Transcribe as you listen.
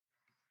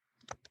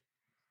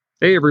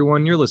Hey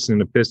everyone, you're listening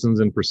to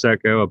Pistons and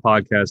Prosecco, a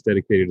podcast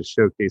dedicated to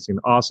showcasing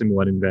awesome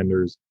wedding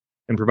vendors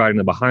and providing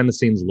a behind the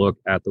scenes look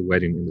at the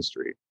wedding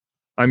industry.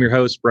 I'm your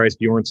host, Bryce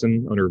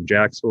Bjornson, owner of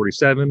Jack's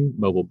 47,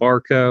 Mobile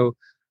Barco.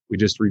 We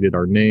just redid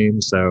our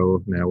name,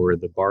 so now we're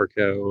the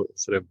Barco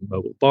instead of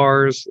Mobile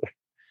Bars,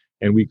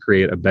 and we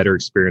create a better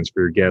experience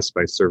for your guests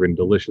by serving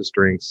delicious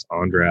drinks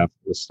on draft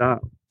with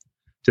style.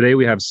 Today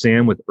we have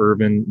Sam with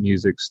Irvin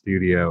Music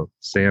Studio.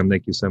 Sam,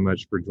 thank you so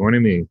much for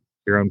joining me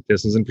here on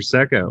Pistons and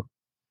Prosecco.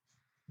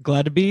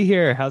 Glad to be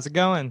here. How's it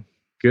going?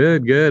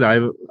 Good.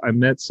 I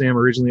met Sam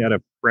originally at a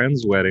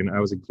friend's wedding. I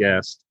was a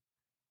guest,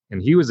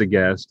 and he was a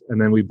guest, and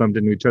then we bumped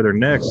into each other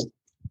next,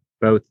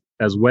 both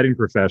as wedding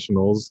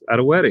professionals at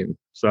a wedding.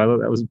 So I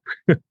thought that was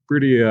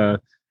pretty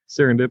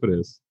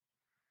serendipitous.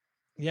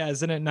 Yeah,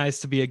 isn't it nice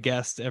to be a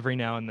guest every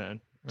now and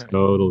then? Right.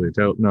 Totally.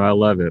 No, I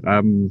love it.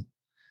 I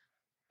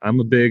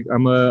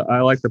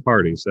like the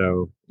party.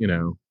 So, you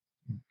know,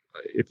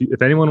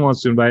 if anyone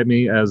wants to invite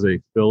me as a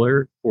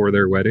filler for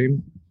their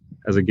wedding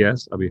as a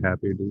guest, I'll be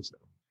happy to do so.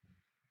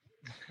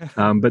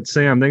 But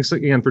Sam, thanks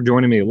again for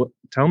joining me.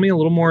 Tell me a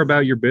little more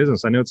about your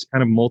business. I know it's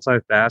kind of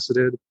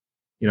multifaceted.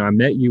 You know, I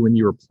met you when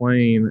you were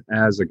playing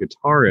as a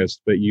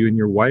guitarist, but you and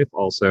your wife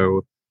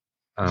also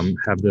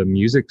have the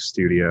music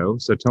studio.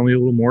 So tell me a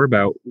little more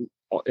about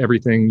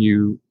everything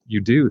you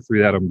do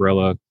through that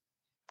umbrella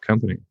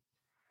company.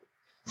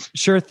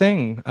 Sure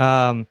thing.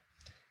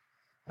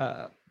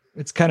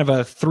 It's kind of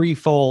a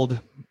threefold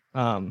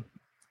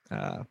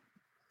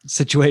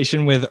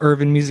situation with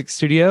Irvin Music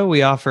Studio.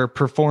 We offer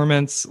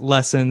performance,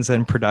 lessons,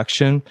 and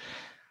production.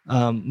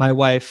 My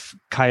wife,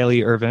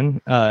 Kylie Irvin,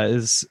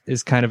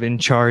 is kind of in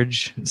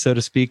charge, so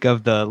to speak,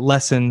 of the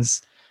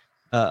lessons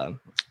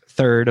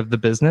third of the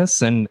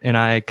business, and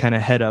I kind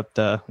of head up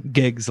the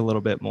gigs a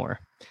little bit more.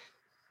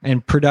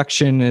 And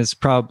production is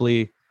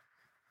probably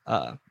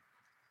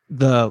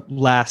the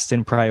last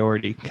in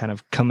priority, kind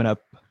of coming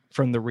up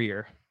from the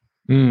rear.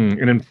 And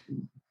in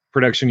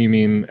production, you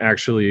mean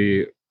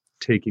actually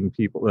taking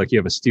people, like you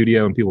have a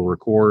studio and people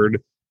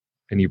record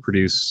and you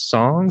produce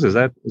songs? Is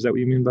that what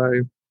you mean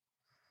by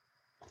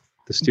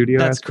the studio?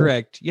 That's aspect?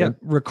 correct. Yeah.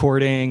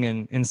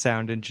 Recording and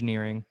sound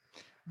engineering.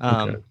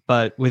 Okay.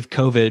 But with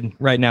COVID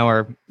right now,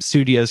 our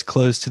studio is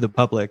closed to the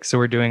public. So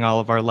we're doing all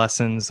of our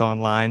lessons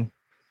online.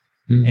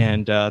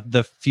 And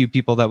the few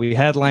people that we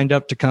had lined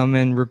up to come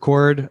and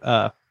record,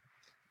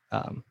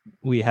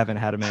 we haven't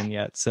had them in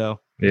yet. So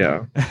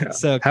yeah.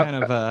 So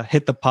kind of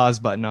hit the pause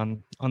button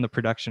on the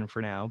production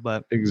for now.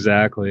 But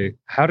exactly.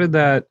 How did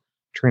that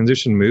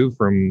transition move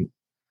from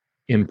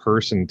in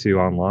person to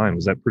online?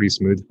 Was that pretty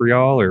smooth for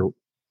y'all, or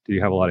do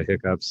you have a lot of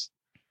hiccups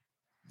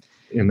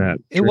in that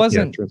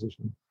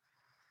transition?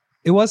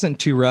 It wasn't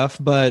too rough,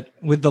 but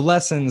with the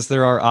lessons,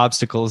 there are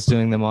obstacles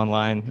doing them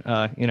online.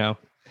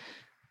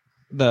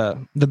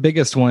 The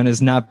biggest one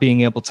is not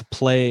being able to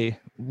play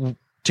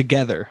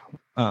together.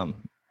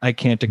 I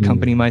can't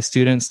accompany my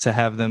students to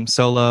have them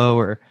solo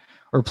or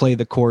play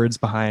the chords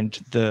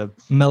behind the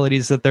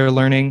melodies that they're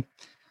learning,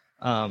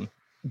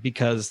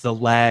 because the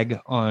lag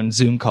on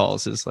Zoom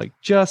calls is like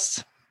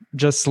just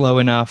slow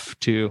enough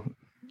to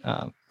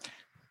make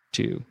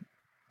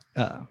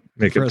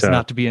for it us tough.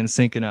 not to be in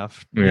sync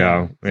enough.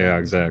 Yeah,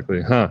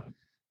 exactly.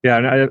 Yeah,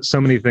 and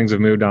so many things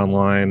have moved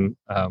online,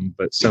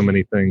 but so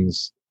many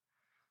things.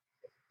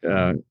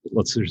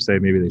 Let's just say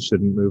maybe they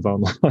shouldn't move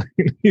online.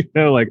 You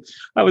know, like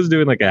I was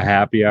doing like a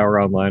happy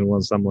hour online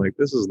once. I'm like,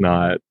 this is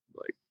not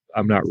like,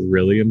 I'm not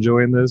really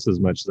enjoying this as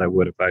much as I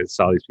would if I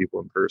saw these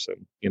people in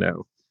person, you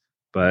know,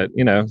 but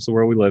you know, it's the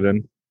world we live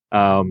in.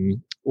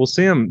 Well,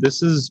 Sam,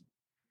 this is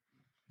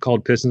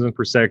called Pistons and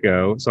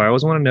Prosecco. So I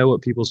always want to know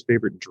what people's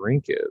favorite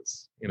drink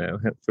is, you know,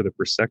 for the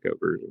Prosecco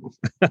version.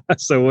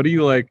 So what do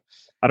you like?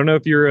 I don't know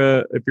if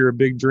you're a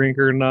big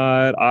drinker or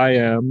not. I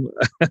am,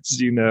 as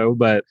you know,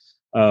 but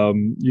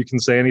you can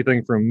say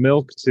anything from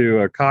milk to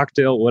a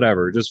cocktail,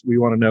 whatever. Just, we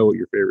want to know what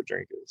your favorite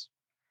drink is.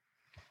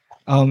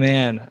 Oh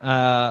man.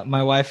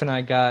 My wife and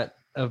I got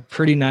a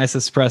pretty nice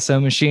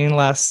espresso machine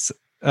last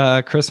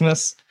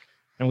Christmas,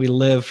 and we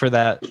live for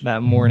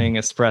that morning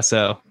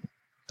espresso.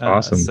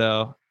 Awesome.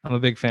 So I'm a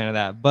big fan of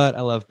that, but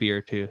I love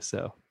beer too.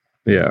 So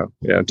yeah.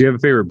 Do you have a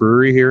favorite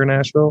brewery here in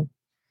Nashville?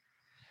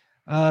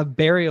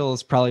 Burial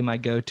is probably my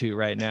go-to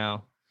right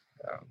now.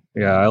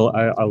 Yeah,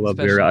 I love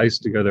Burial. I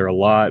used to go there a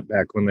lot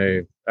back when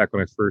I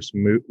first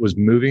was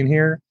moving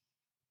here,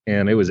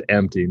 and it was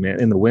empty,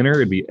 man. In the winter,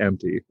 it'd be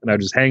empty, and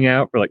I'd just hang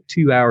out for like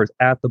 2 hours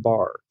at the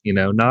bar. You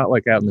know, not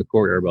like out in the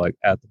courtyard, but like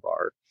at the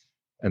bar,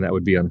 and that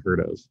would be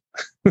unheard of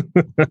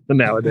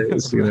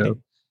nowadays. You know,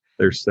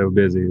 they're so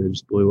busy. They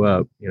just blew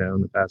up. You know,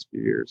 in the past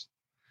few years.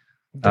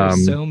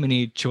 There's so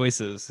many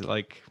choices.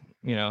 Like,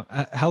 you know,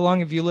 how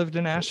long have you lived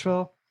in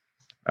Nashville?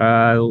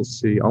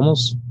 Let's see,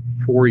 almost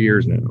 4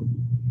 years now.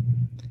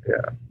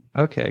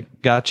 Yeah. Okay.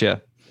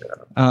 Gotcha.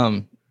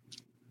 Yeah.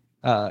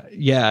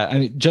 I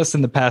mean, just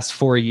in the past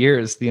 4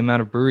 years, the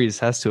amount of breweries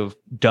has to have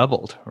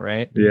doubled,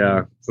 right?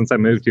 Yeah. Since I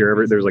moved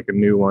here, there's like a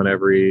new one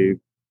every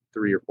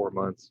 3 or 4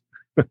 months.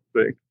 I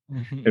think.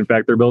 In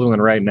fact, they're building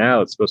one right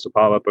now. It's supposed to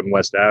pop up in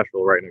West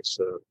Asheville, right next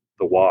to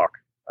the Walk.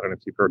 I don't know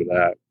if you've heard of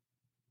that,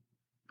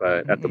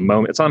 but at the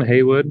moment it's on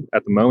Haywood.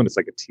 At the moment, it's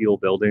like a teal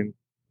building.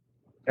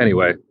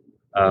 Anyway,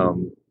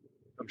 I'm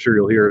sure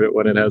you'll hear of it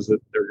when it has their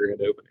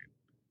grand opening.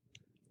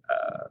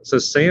 So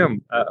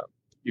Sam,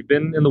 you've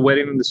been in the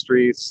wedding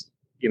industry,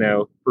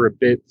 for a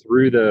bit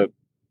through the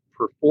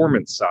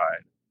performance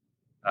side.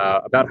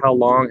 About how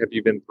long have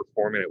you been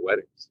performing at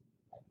weddings?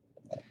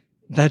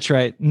 That's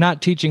right.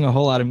 Not teaching a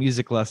whole lot of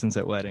music lessons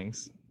at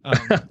weddings. I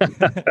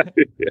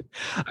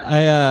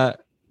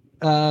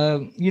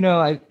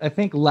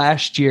think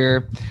last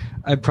year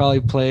I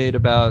probably played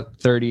about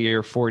 30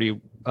 or 40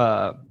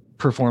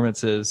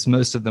 performances,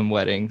 most of them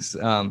weddings.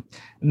 And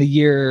the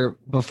year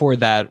before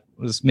that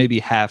was maybe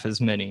half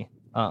as many.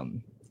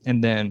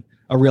 And then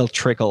a real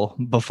trickle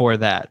before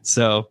that.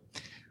 So,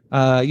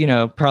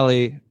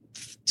 probably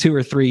 2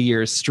 or 3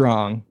 years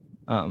strong.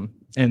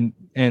 And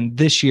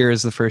this year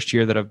is the first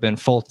year that I've been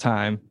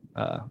full-time,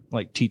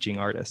 teaching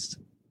artists.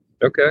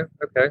 Okay.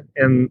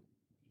 And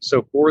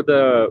so for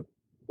the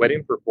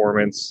wedding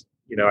performance,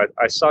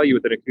 I saw you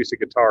with an acoustic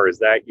guitar. Is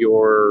that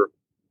your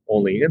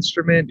only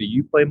instrument? Do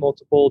you play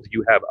multiple? Do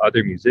you have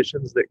other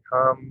musicians that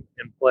come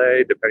and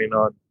play depending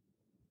on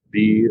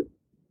the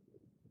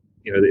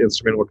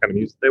instrument, what kind of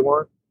music they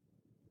want?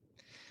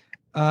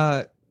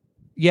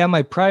 Yeah,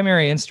 my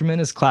primary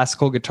instrument is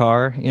classical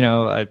guitar.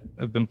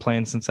 I've been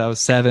playing since I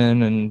was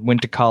 7 and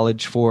went to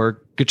college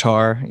for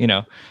guitar,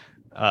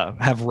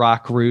 have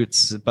rock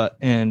roots,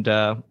 and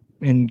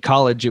in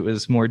college it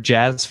was more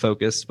jazz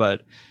focused,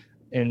 but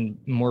in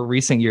more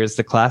recent years,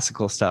 the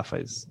classical stuff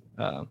has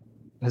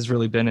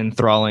really been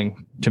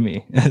enthralling to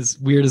me, as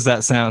weird as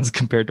that sounds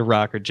compared to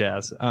rock or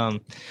jazz.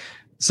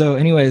 So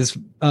anyways,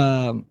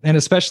 and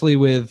especially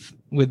with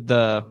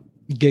the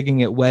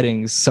gigging at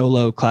weddings,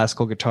 solo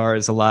classical guitar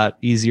is a lot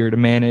easier to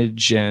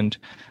manage. And,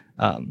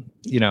 I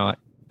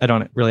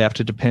don't really have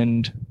to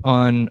depend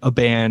on a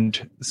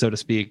band, so to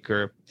speak,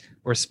 or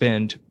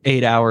spend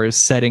 8 hours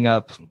setting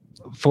up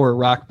for a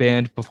rock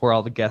band before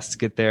all the guests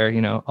get there.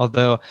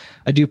 Although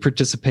I do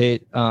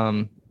participate,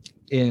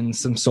 in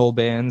some soul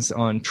bands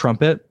on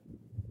trumpet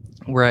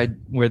where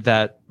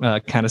that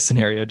kind of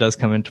scenario does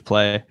come into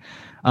play.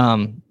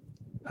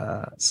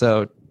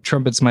 So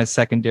trumpet's my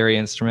secondary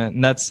instrument,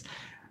 and that's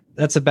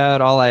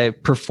about all I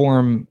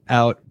perform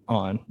out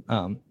on.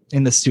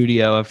 In the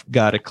studio, I've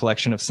got a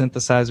collection of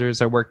synthesizers.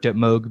 I worked at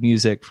Moog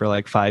Music for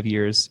like 5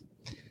 years,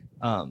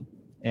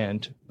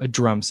 and a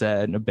drum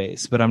set and a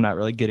bass, but I'm not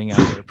really getting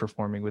out there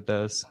performing with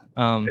those.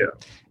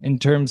 In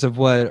terms of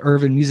what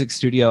Irvin Music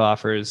Studio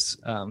offers,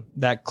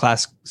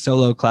 that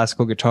solo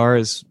classical guitar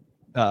is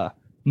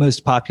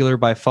most popular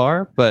by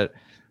far, but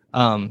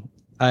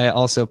I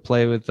also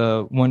play with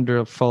the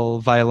wonderful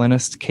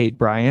violinist Kate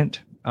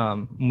Bryant.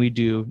 We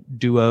do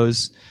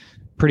duos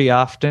pretty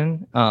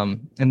often.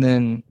 And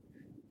then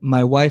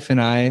my wife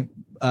and I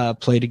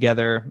play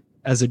together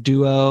as a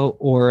duo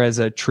or as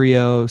a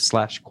trio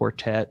 /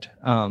 quartet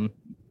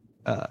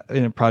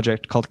in a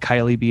project called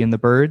Kylie B and the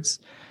Birds,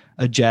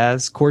 a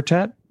jazz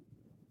quartet.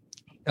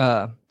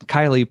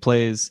 Kylie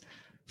plays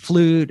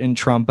flute and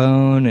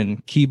trombone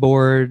and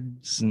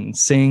keyboards and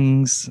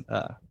sings.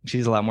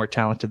 She's a lot more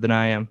talented than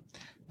I am,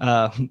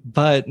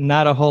 but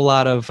not a whole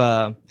lot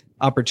of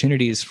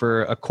opportunities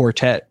for a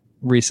quartet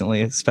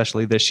recently,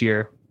 especially this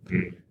year.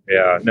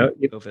 Yeah, no,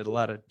 COVID, a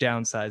lot of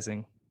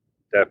downsizing.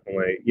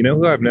 Definitely.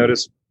 Who I've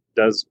noticed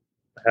does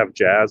have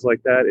jazz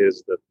like that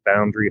is the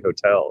Foundry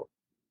Hotel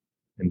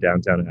in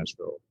downtown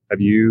Asheville. Have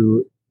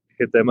you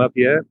hit them up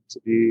yet?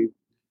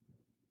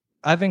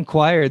 I've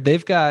inquired.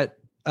 They've got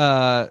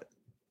they've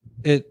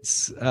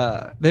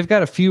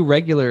got a few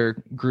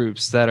regular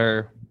groups that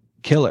are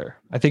killer.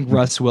 I think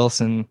Russ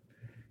Wilson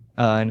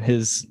and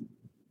his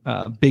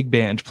big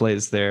band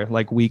plays there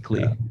like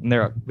weekly, and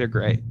they're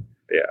great.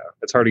 Yeah,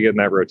 it's hard to get in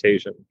that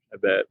rotation. I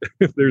bet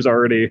if there's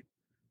already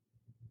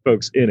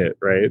folks in it,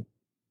 right?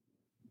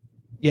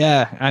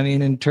 Yeah, I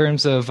mean, in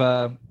terms of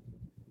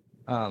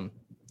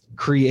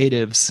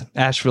creatives,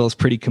 Asheville is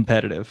pretty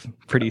competitive,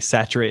 pretty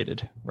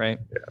saturated, right?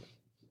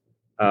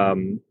 Yeah.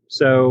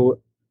 So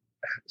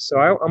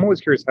I'm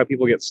always curious how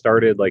people get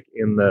started, like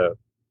in the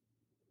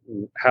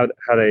how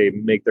they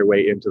make their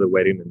way into the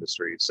wedding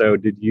industry. So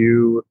did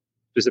you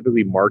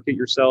specifically market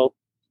yourself,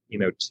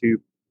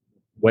 to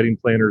wedding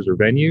planners or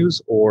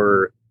venues,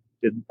 or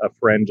did a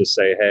friend just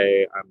say,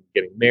 "Hey, I'm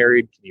getting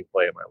married. Can you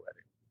play at my wedding?"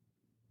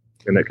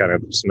 And that kind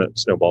of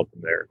snowballed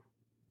from there.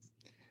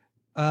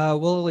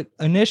 Well,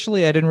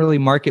 initially I didn't really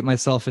market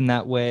myself in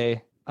that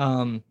way.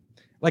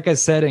 Like I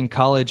said, in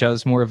college, I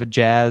was more of a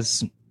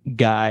jazz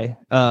guy,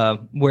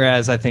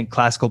 whereas I think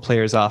classical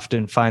players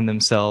often find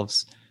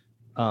themselves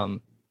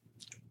kind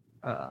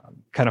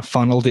of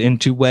funneled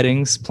into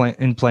weddings,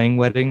 playing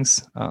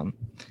weddings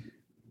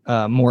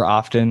more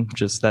often.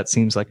 Just that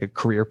seems like a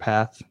career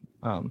path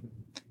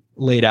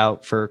laid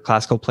out for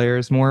classical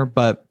players more.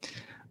 But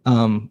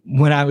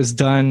when I was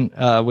done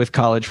with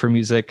college for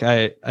music,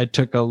 I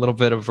took a little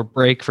bit of a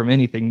break from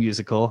anything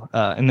musical.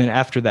 And then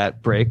after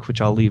that break, which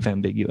I'll leave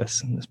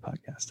ambiguous in this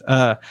podcast,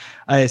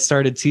 I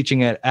started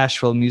teaching at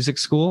Asheville Music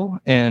School.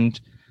 And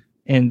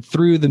And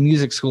through the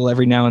music school,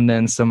 every now and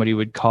then somebody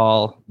would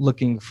call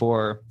looking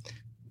for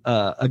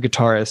a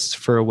guitarist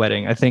for a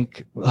wedding. I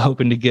think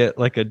hoping to get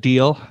like a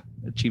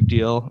cheap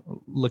deal,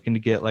 looking to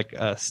get like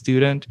a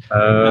student.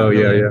 Oh,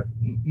 yeah.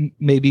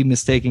 Maybe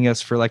mistaking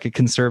us for like a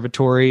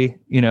conservatory,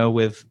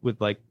 with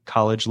like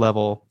college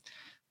level,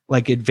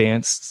 like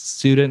advanced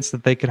students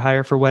that they could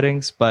hire for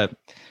weddings. But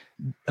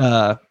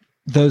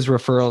those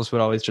referrals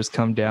would always just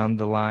come down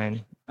the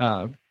line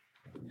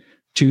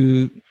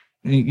to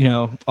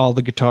all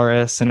the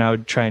guitarists, and I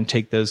would try and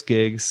take those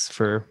gigs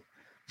for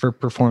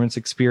performance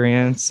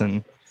experience,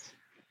 and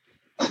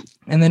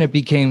then it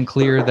became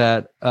clear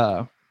that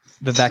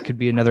that could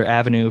be another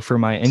avenue for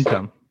my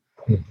income.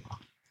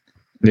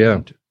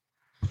 Yeah.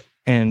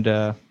 And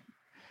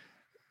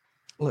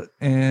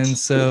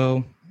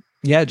so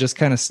yeah, just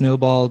kind of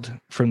snowballed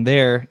from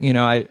there.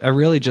 I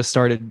really just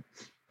started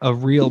a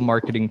real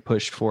marketing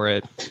push for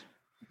it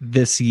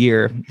this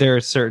year. There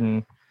are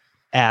certain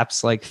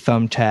apps like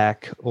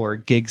Thumbtack or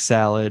Gig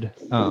Salad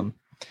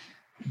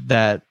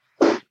that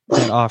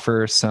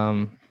offer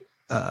some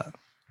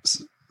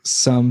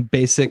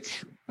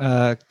basic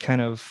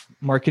kind of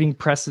marketing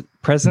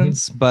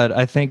presence, but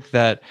I think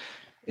that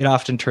it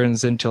often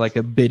turns into like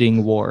a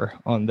bidding war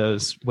on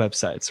those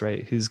websites,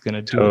 right? Who's going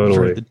to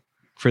do it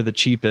for the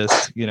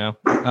cheapest,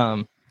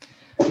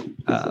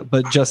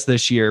 but just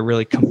this year,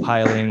 really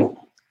compiling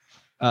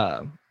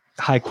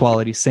high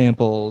quality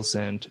samples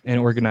and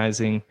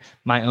organizing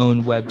my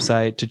own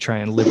website to try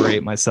and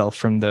liberate myself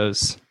from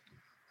those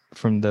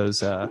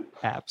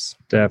apps.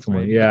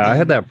 Definitely. Right? Yeah. I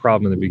had that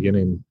problem in the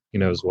beginning,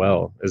 as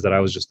well, is that I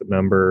was just a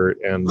number,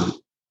 and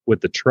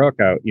with the truck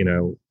out,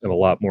 I'm a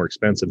lot more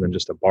expensive than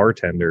just a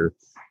bartender.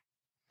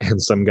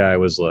 And some guy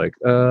was like,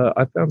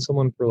 I found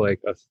someone for like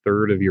a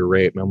third of your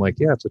rate. And I'm like,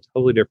 yeah, it's a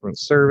totally different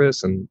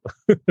service. And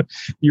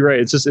you're right.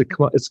 It's just,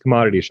 it's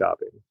commodity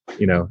shopping,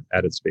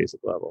 at its basic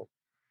level.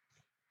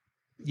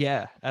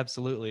 Yeah,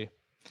 absolutely.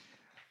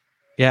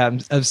 Yeah.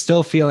 I'm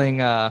still feeling,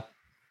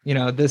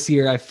 this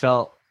year I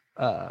felt,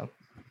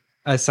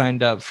 I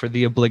signed up for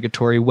the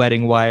obligatory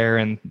wedding wire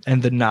and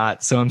the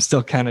knot. So I'm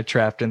still kind of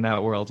trapped in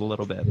that world a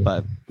little bit,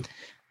 but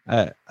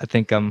I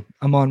think I'm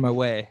on my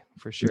way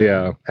for sure.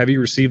 Yeah. Have you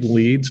received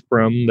leads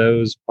from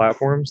those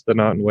platforms, the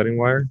Knot and Wedding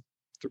Wire,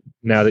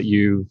 now that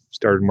you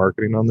started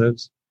marketing on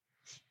those?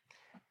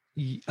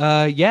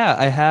 Yeah,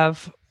 I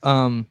have.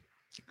 I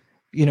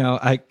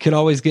could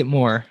always get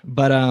more,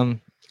 but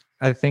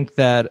I think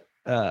that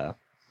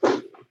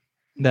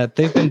that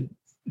they've been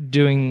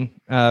doing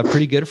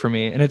pretty good for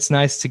me, and it's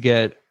nice to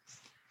get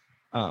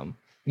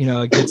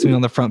it gets me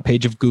on the front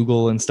page of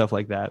Google and stuff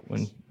like that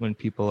when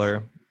people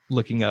are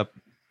looking up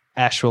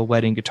Asheville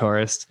wedding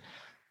guitarist,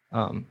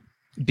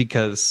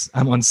 because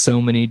I'm on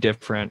so many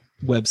different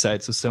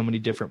websites with so many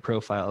different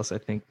profiles. I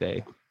think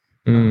they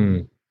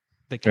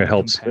it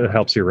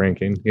helps your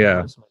ranking.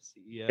 Yeah.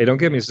 Hey, don't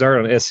get me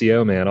started on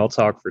SEO, man. I'll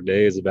talk for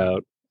days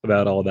about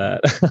all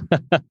that.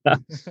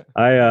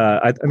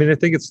 I mean, I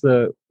think it's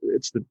the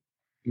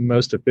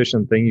most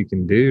efficient thing you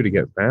can do to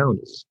get found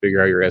is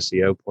figure out your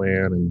SEO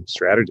plan and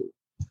strategy.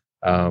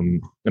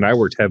 And I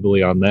worked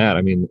heavily on that.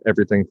 I mean,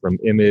 everything from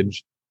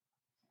image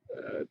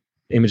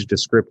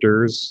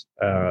descriptors,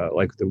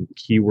 like the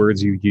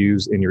keywords you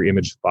use in your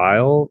image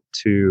file,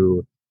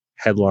 to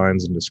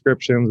headlines and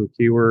descriptions with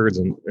keywords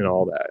and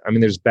all that. I mean,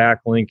 there's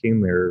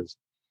backlinking, there's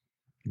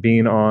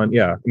being on,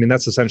 I mean,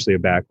 that's essentially a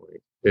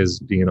backlink, is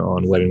being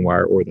on Wedding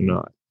Wire or the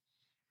Knot,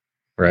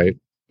 right?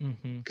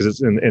 Because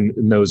it's and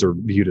those are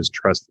viewed as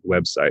trusted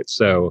websites.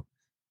 So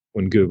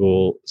when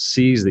Google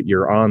sees that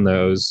you're on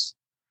those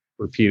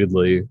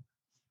repeatedly,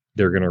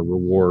 they're going to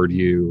reward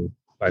you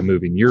by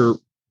moving your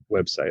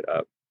website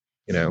up.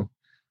 A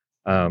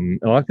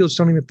lot of people just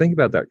don't even think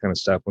about that kind of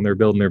stuff when they're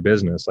building their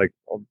business. Like,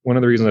 one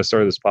of the reasons I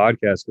started this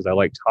podcast because I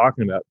like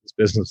talking about this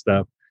business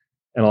stuff,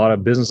 and a lot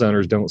of business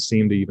owners don't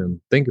seem to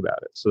even think about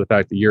it. So the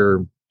fact that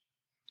you're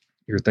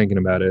thinking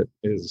about it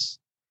is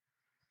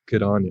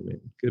good on you, man.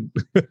 Good,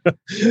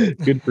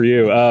 good for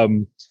you.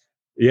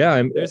 Yeah.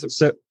 And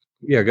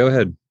go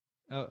ahead.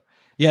 Oh,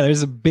 yeah.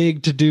 There's a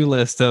big to-do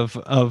list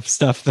of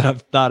stuff that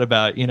I've thought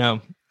about.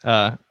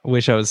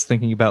 Wish I was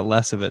thinking about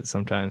less of it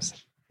sometimes.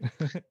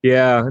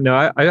 Yeah. No,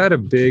 I had a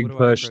big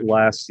push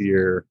last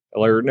year,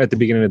 or at the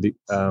beginning of the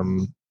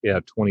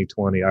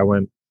 2020. I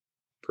went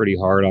pretty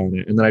hard on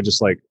it, and then I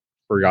just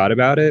forgot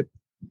about it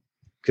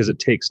because it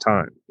takes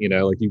time. You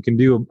can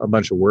do a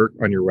bunch of work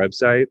on your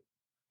website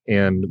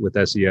and with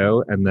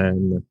SEO, and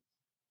then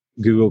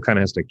Google kind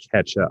of has to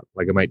catch up.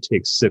 It might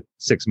take 6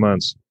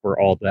 months for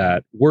all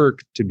that work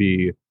to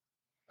be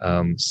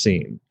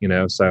seen,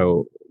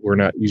 so we're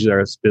not, usually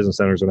our business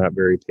owners are not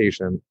very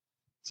patient.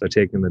 So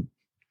taking the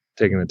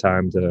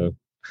time to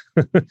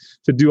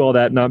to do all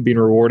that, not being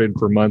rewarded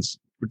for months,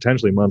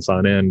 potentially months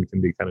on end,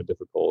 can be kind of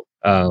difficult.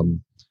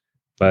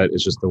 But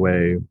it's just the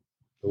way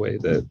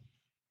that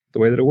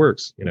it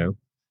works,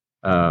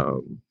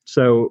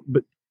 So,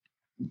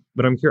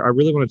 but I'm curious. I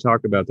really want to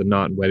talk about the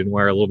Knot and Wedding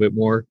Wire a little bit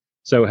more.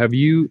 So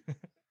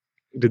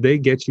did they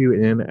get you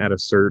in at a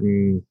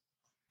certain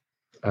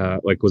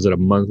Like, was it a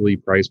monthly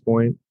price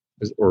point,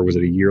 or was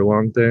it a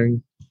year-long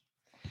thing?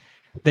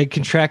 They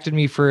contracted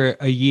me for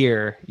a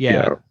year,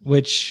 Yeah.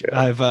 which Yeah.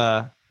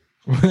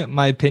 I've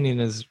my opinion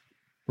is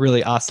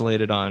really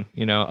oscillated on,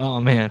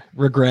 oh man,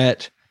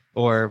 regret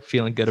or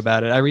feeling good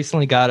about it. I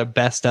recently got a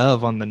best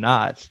of on the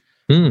Knot,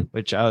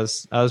 which I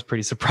was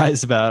pretty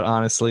surprised about,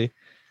 honestly.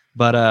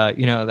 But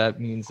that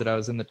means that I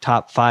was in the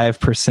top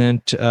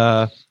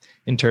 5%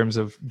 in terms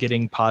of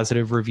getting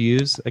positive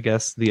reviews. I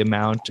guess the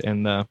amount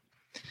and the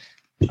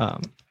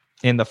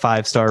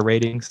 5-star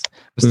ratings.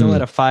 I'm still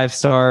at a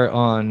 5-star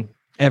on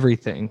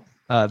everything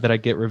that I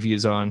get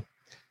reviews on,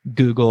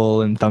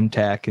 Google and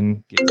Thumbtack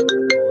and.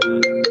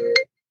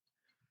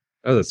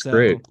 Oh, that's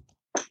great.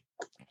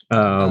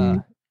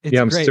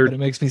 It's great, but it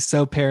makes me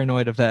so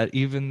paranoid of that.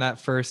 Even that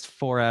first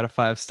 4 out of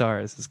 5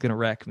 stars is going to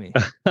wreck me.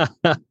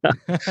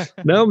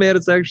 No, man,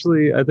 it's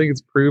actually, I think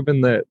it's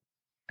proven that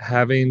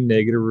having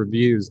negative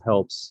reviews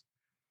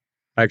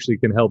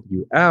can help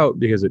you out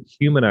because it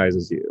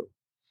humanizes you.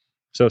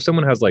 So if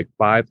someone has like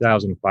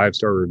 5,000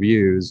 5-star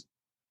reviews,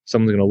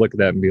 someone's going to look at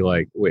that and be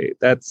like, wait,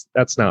 that's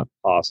not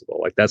possible.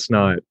 Like, that's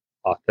not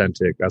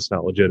authentic. That's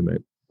not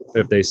legitimate.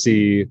 If they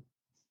see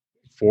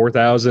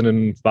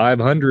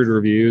 4,500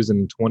 reviews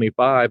and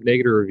 25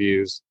 negative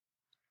reviews,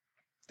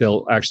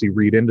 they'll actually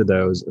read into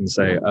those and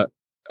say,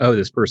 oh,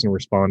 this person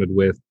responded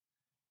with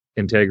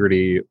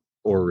integrity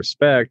or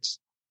respect,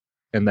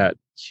 and that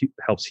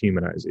helps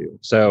humanize you.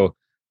 So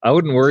I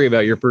wouldn't worry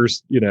about your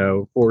first,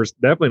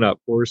 definitely not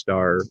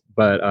 4-star,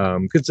 but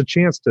it's a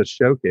chance to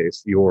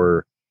showcase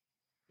your,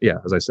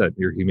 as I said,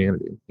 your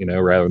humanity,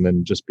 rather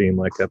than just being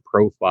like a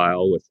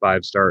profile with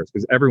 5 stars.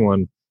 Because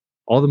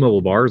all the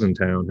mobile bars in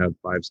town have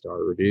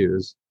 5-star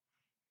reviews,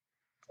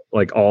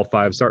 like all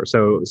 5 stars.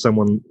 So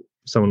someone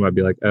might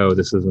be like, oh,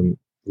 this isn't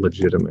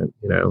legitimate,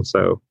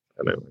 so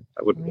anyway,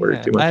 I wouldn't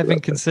worry too much. I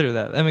haven't considered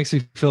that. That makes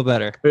me feel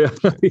better.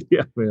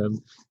 Yeah,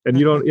 man. And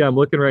you don't, I'm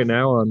looking right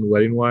now on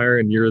Wedding Wire,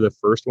 and you're the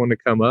first one to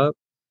come up.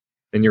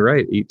 And you're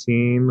right,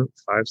 18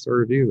 5-star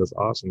reviews. That's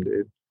awesome,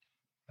 dude.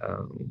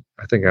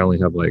 I think I only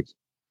have like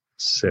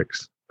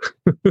 6.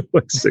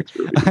 Like 6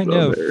 reviews. I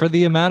know, for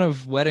the amount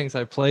of weddings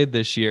I played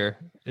this year,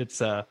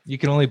 it's you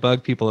can only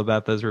bug people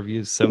about those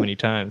reviews so many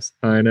times.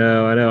 I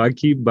know. I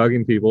keep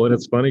bugging people, and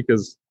it's funny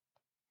because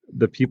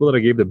the people that I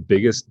gave the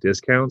biggest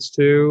discounts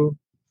to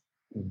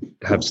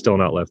have still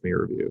not left me a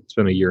review. It's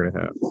been a year and a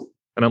half,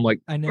 and I'm like,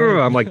 I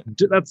know. I'm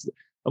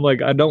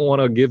like, I don't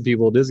want to give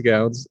people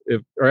discounts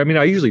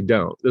I usually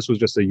don't. This was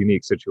just a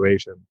unique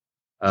situation,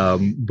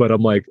 but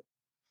I'm like,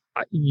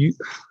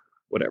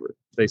 whatever.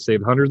 They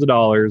saved hundreds of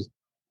dollars,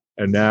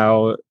 and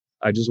now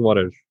I just want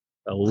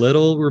a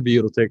little review.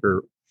 It'll take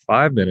her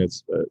 5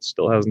 minutes, but it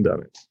still hasn't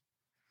done it.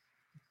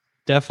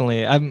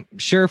 Definitely. I'm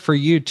sure for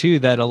you too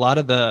that a lot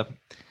of the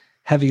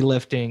heavy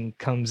lifting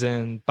comes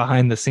in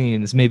behind the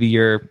scenes. Maybe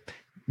you're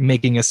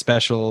making a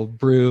special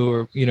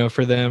brew or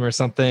for them or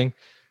something.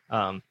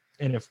 And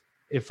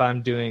if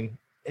I'm doing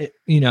it,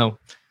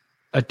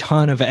 a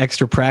ton of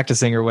extra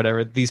practicing or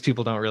whatever, these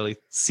people don't really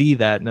see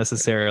that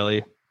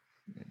necessarily.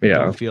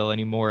 Don't feel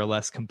any more or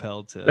less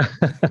compelled to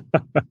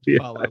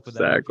follow up with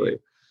that. Exactly.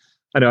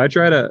 I know. I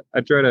try to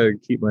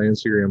keep my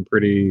Instagram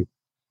pretty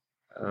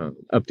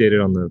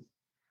updated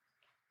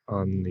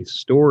on the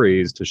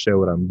stories to show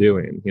what I'm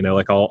doing.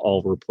 Like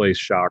I'll replace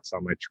shocks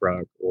on my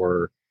truck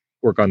or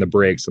work on the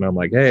brakes, and I'm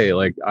like, hey,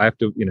 like I have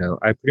to,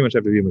 I pretty much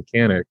have to be a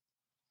mechanic,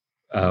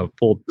 not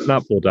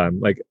full time.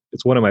 Like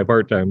it's one of my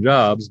part-time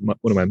jobs, one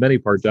of my many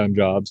part-time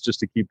jobs, just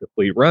to keep the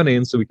fleet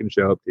running so we can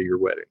show up to your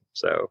wedding.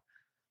 So,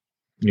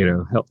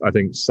 I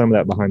think some of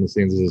that behind the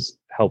scenes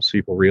helps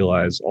people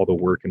realize all the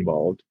work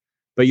involved,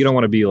 but you don't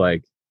want to be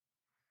like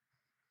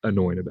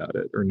annoying about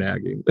it or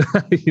nagging,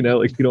 like you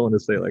don't want to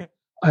say like,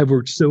 I've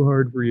worked so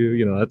hard for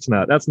you. That's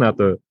not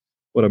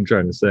what I'm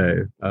trying to say.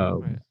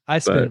 I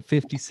spent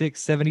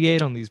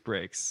 $56.78 on these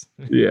brakes.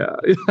 Yeah.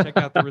 Check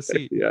out the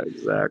receipt. Yeah,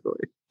 exactly.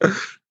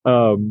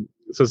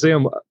 So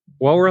Sam,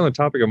 while we're on the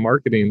topic of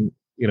marketing,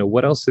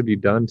 what else have you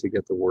done to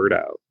get the word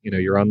out?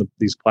 You're on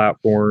these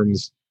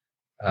platforms.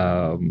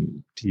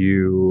 I'm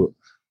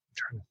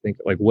trying to think,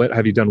 like, what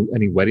have you done?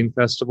 Any wedding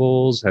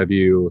festivals? Have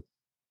you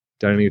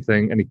done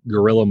any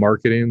guerrilla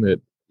marketing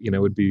that,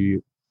 would be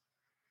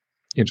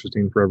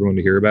interesting for everyone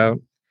to hear about?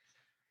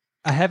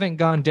 I haven't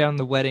gone down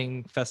the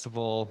wedding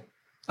festival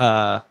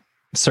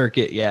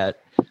circuit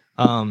yet.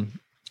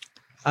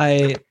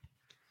 I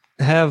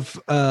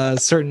have a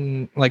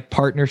certain like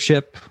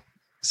partnership,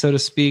 so to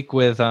speak,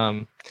 with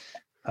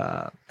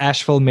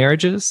Asheville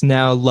Marriages,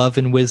 now Love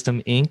and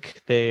Wisdom Inc.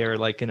 They are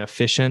like an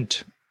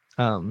efficient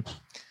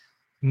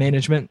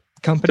management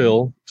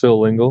company. Phil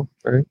Lingle,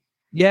 right?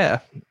 Yeah.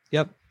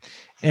 Yep.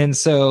 And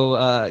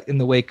so in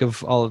the wake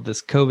of all of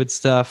this COVID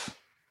stuff,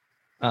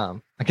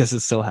 I guess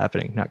it's still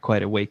happening, not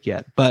quite awake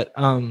yet, but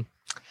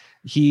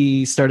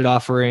he started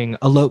offering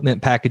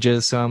elopement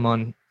packages. So I'm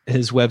on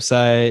his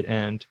website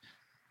and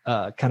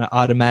kind of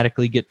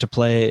automatically get to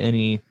play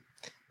any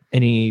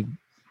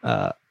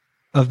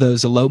of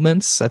those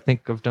elopements. I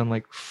think I've done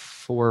like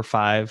 4 or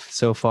 5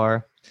 so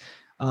far.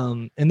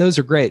 And those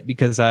are great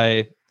because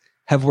I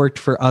have worked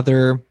for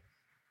other,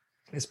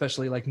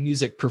 especially like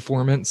music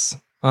performance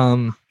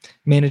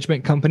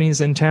management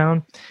companies in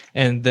town.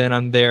 And then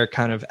I'm there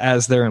kind of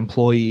as their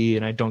employee,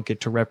 and I don't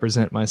get to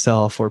represent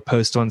myself or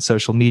post on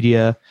social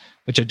media,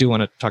 which I do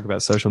want to talk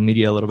about social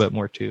media a little bit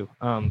more too.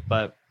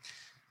 But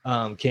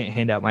can't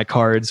hand out my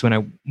cards when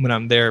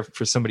I'm there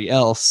for somebody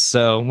else.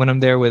 So when I'm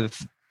there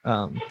with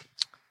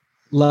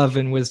Love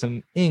and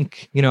Wisdom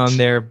Inc., I'm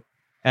there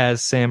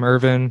as Sam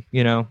Irvin.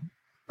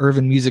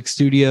 Irvin Music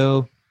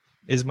Studio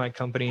is my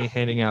company,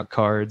 handing out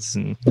cards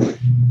and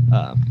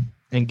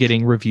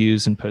getting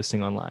reviews and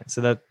posting online.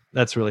 So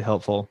that's really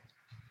helpful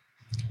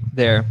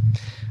there.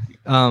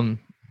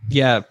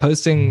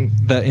 Posting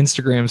the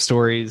Instagram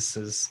stories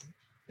is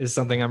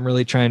something I'm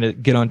really trying to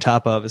get on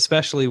top of,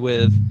 especially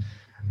with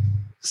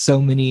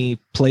so many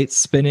plates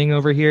spinning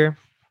over here.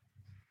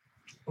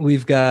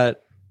 We've got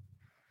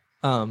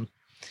kind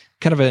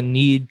of a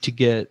need to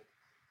get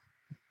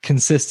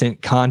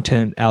consistent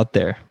content out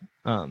there.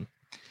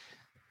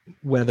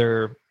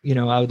 Whether,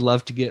 I would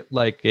love to get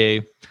like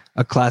a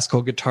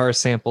classical guitar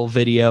sample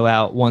video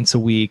out once a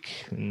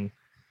week, and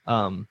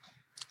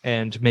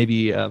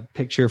maybe a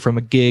picture from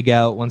a gig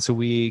out once a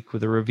week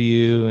with a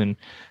review, and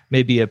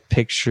maybe a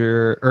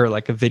picture or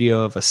like a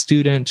video of a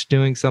student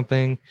doing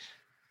something.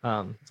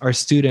 Our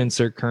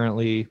students are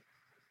currently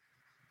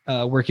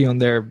working on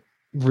their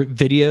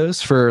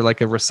videos for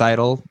like a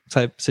recital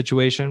type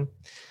situation.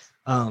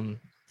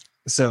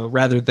 So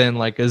rather than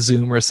like a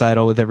Zoom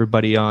recital with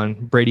everybody on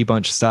Brady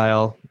Bunch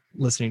style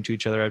listening to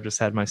each other, I've just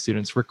had my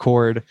students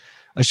record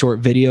a short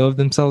video of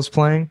themselves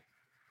playing.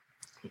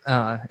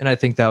 And I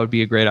think that would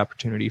be a great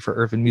opportunity for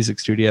Irvin Music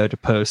Studio to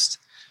post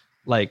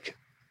like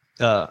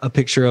a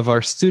picture of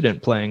our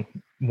student playing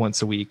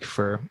once a week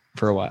for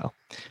a while.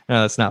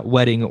 Now that's not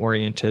wedding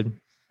oriented,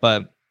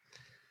 and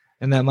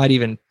that might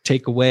even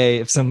take away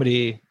if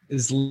somebody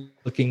is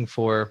looking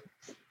for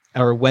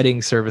our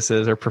wedding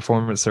services or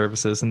performance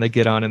services and they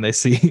get on and they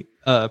see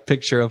a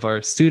picture of our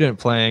student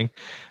playing,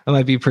 it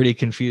might be pretty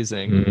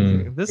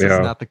confusing. This is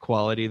not the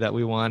quality that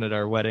we want at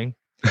our wedding.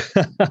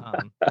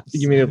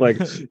 You mean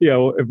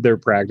if they're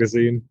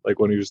practicing, like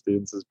one of your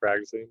students is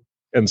practicing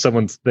and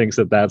someone thinks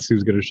that that's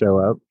who's going to show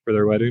up for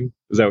their wedding?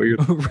 Is that what you're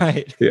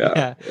right?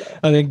 Yeah.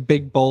 I think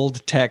big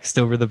bold text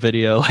over the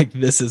video, like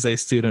this is a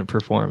student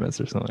performance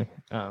or something.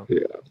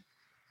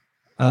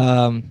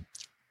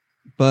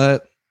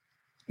 But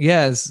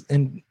yeah,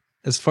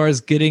 as far as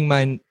getting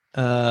my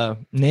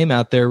name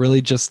out there,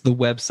 really just the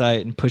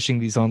website and pushing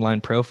these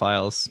online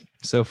profiles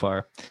so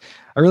far.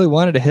 I really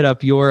wanted to hit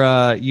up your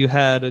you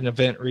had an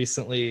event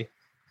recently.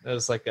 It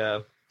was like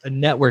a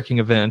networking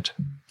event.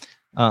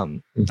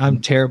 I'm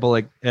terrible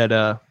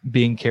at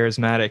being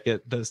charismatic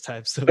at those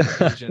types of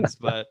occasions,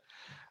 but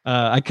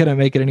I couldn't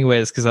make it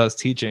anyways because I was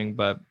teaching.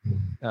 But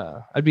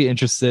I'd be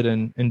interested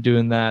in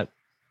doing that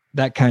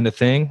kind of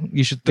thing.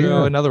 You should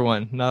throw another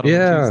one, not on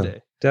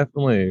Tuesday.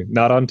 Definitely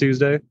not on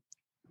Tuesday.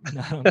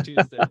 Not on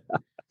Tuesday.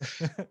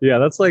 Yeah,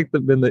 that's like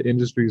been the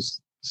industry's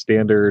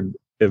standard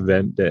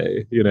event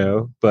day,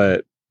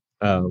 but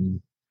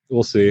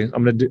we'll see.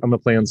 I'm gonna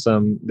plan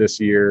some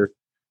this year,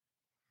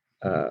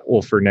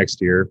 for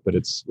next year, but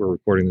we're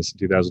recording this in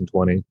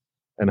 2020,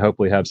 and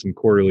hopefully have some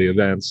quarterly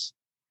events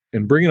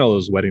and bringing all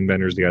those wedding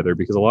vendors together,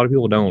 because a lot of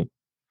people don't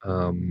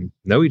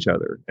know each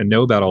other and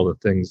know about all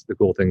the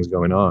cool things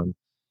going on.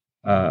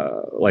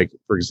 Like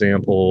for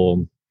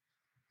example,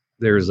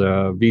 there's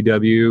a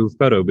VW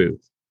photo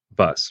booth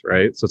bus,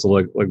 right? So it's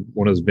like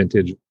one of those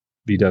vintage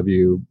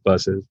VW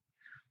buses.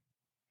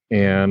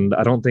 And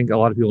I don't think a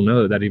lot of people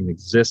know that even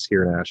exists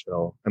here in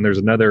Asheville. And there's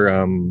another,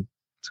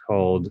 it's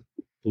called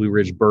Blue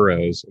Ridge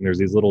Burros. And there's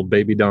these little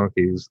baby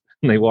donkeys,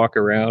 and they walk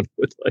around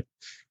with like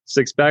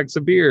 6 packs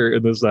of beer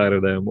in the side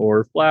of them,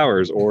 or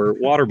flowers, or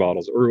water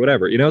bottles, or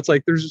whatever. It's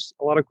like there's just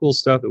a lot of cool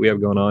stuff that we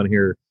have going on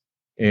here.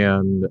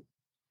 And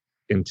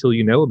until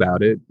you know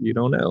about it, you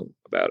don't know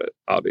about it,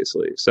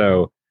 obviously.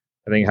 So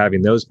I think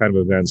having those kind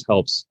of events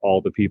helps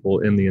all the people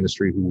in the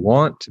industry who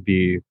want to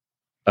be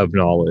of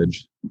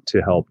knowledge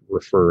to help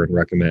refer and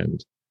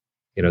recommend,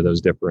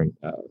 those different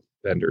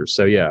vendors.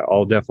 So yeah,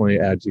 I'll definitely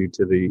add you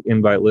to the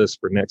invite list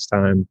for next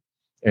time,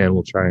 and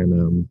we'll try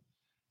and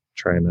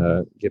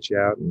get you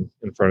out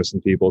in front of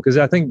some people. Because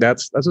I think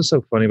that's what's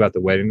so funny about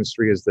the wedding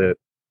industry, is that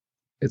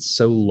it's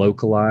so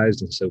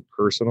localized and so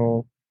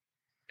personal,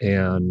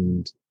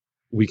 and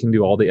we can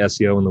do all the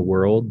SEO in the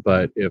world,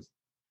 but if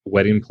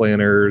wedding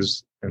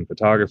planners and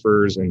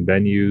photographers and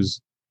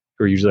venues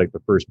who are usually like the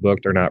first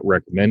booked are not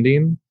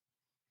recommending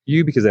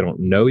you because they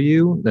don't know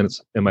you, then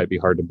it might be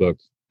hard to book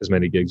as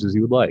many gigs as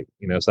you would like.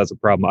 So that's a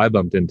problem I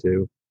bumped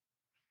into.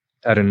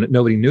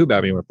 Nobody knew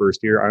about me my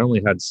first year. I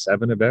only had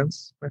 7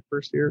 events my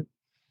first year.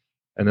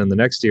 And then the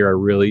next year I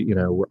really,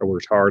 I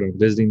worked hard on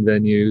visiting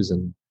venues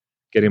and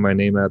getting my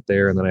name out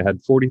there. And then I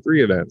had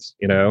 43 events,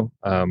 and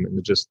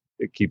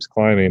it keeps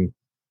climbing.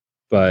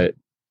 But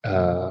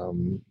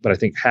I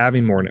think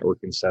having more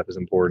networking stuff is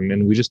important,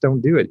 and we just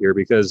don't do it here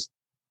because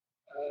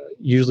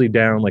usually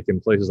down like in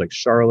places like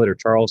Charlotte or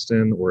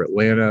Charleston or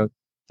Atlanta,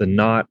 the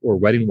Knot or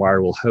Wedding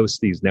Wire will host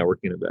these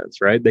networking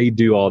events, right? They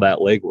do all that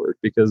legwork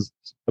because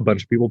a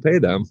bunch of people pay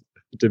them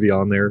to be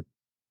on their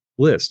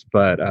list,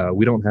 but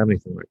we don't have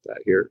anything like that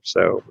here.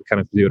 So we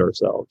kind of do it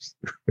ourselves.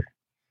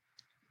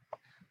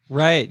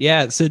 Right.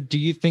 Yeah. So do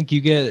you think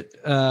you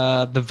get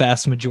the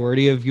vast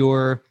majority of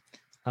your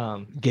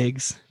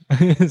gigs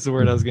is the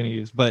word I was going to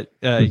use, but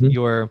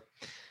your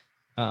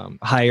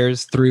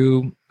hires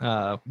through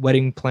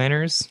wedding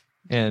planners?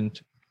 And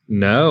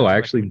no, I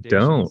actually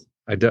don't.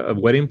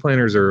 Wedding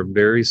planners are a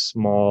very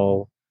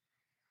small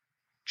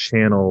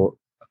channel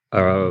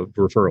of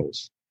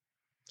referrals.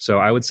 So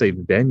I would say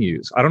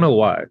venues. I don't know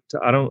why.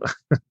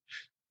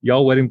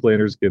 Y'all wedding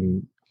planners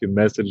can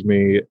message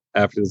me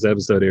after this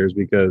episode airs,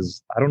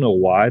 because I don't know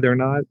why they're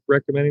not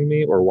recommending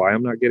me or why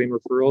I'm not getting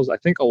referrals. I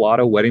think a lot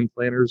of wedding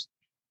planners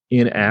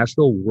in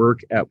Asheville work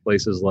at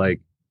places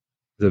like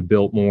the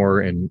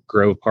Biltmore and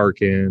Grove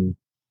Park Inn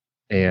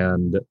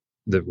and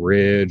the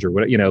Ridge, or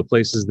what,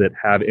 places that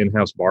have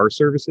in-house bar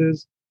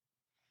services.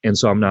 And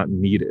so I'm not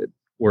needed.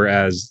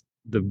 Whereas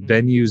the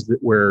venues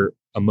where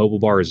a mobile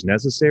bar is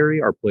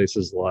necessary are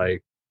places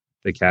like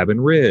the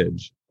Cabin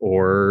Ridge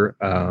or,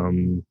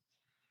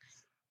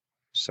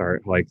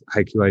 like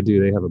HiQID,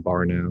 they have a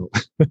bar now.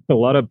 A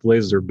lot of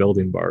places are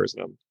building bars.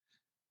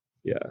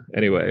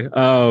 Anyway.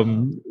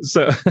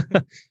 So,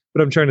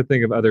 but I'm trying to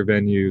think of other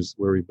venues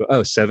where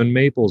Seven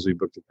Maples, we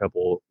booked a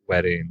couple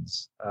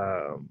weddings.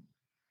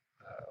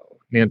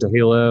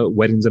 Nantahala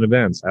Weddings and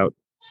Events out,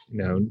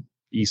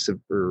 east of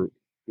or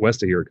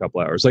west of here a couple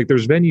hours. Like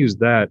there's venues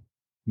that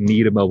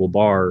need a mobile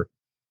bar,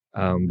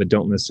 but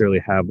don't necessarily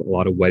have a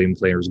lot of wedding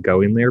planners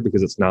going there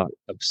because it's not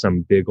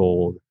some big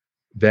old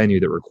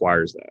venue that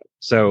requires that.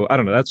 So I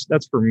don't know.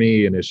 That's for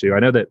me an issue. I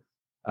know that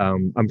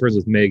I'm friends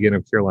with Megan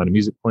of Carolina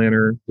Music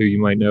Planner, who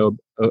you might know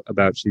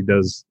about. She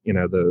does,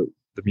 the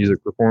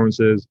music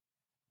performances,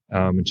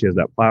 and she has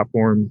that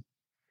platform.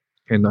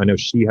 And I know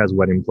she has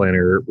wedding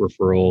planner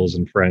referrals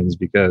and friends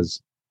because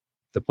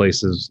the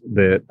places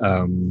that,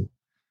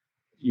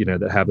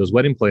 that have those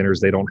wedding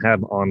planners, they don't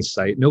have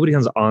on-site. Nobody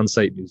has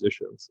on-site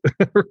musicians,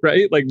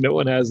 right? Like no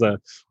one has a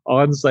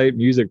on-site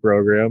music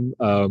program.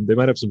 They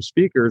might have some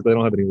speakers. They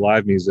don't have any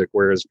live music.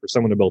 Whereas for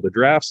someone to build a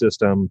draft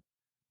system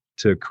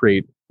to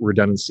create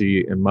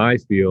redundancy in my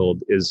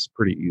field is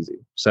pretty easy.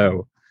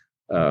 So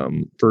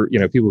for,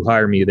 people who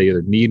hire me, they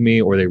either need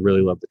me or they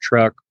really love the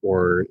truck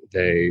or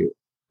they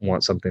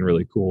want something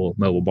really cool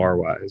mobile bar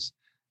wise.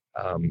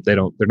 They're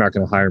not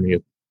going to hire me.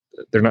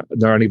 They're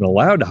not even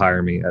allowed to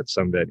hire me at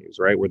some venues,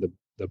 right? Where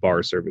the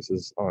bar service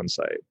is on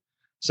site.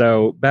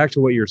 So back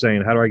to what you're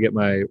saying, how do I get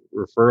my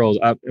referrals?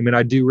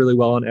 I do really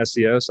well on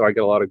SEO. So I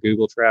get a lot of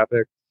Google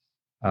traffic.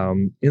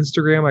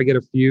 Instagram, I get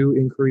a few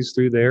inquiries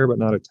through there, but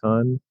not a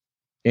ton.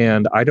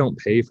 And I don't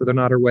pay for the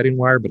Knot or Wedding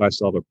Wire, but I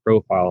still have a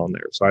profile on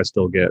there. So I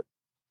still get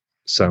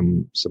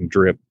some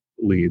drip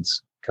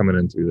leads coming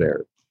in through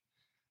there.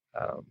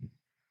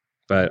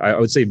 But I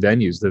would say the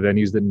venues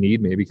that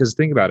need me, because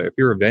think about it. If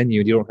you're a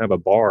venue and you don't have a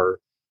bar,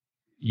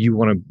 you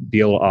want to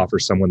be able to offer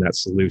someone that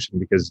solution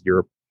because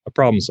you're a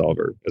problem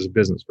solver as a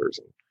business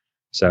person.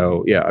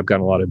 So yeah, I've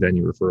gotten a lot of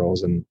venue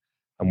referrals, and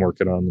I'm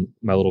working on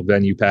my little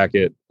venue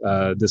packet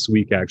this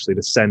week actually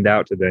to send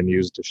out to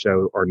venues to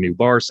show our new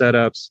bar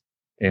setups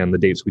and the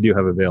dates we do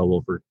have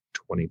available for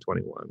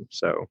 2021.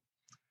 So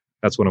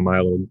that's one of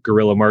my little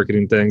guerrilla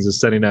marketing things, is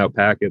sending out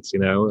packets,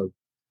 of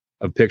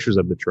pictures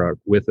of the truck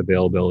with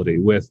availability,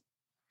 with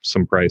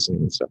some pricing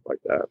and stuff like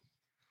that.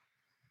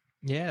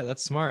 Yeah,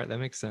 that's smart. That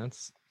makes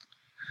sense.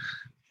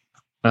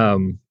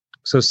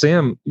 So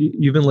Sam,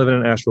 you've been living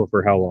in Asheville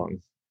for how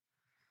long?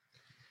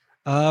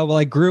 Well,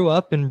 I grew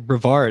up in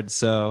Brevard,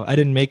 so I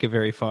didn't make it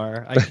very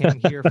far. I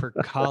came here for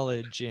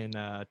college in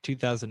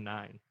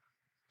 2009.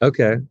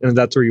 Okay. And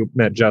that's where you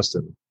met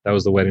Justin. That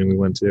was the wedding we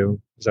went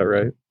to. Is that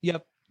right?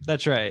 Yep,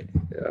 that's right.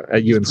 Yeah,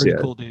 at UNC. Pretty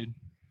cool dude.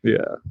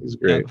 Yeah, he's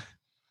great. Yep.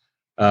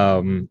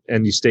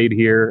 And you stayed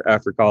here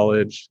after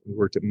college. You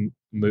worked at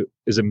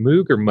is it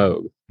Moog or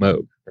Moog?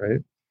 Moog,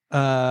 right?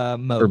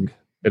 Moog.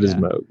 It is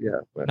Moog. Yeah.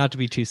 Not to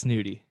be too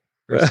snooty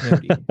or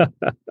snooty.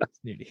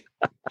 Snooty.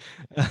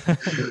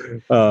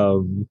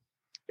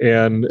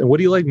 And what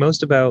do you like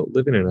most about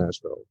living in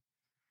Asheville?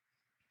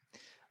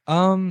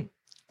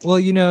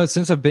 Well,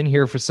 since I've been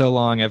here for so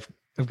long, I've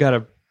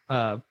got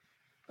a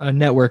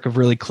network of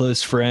really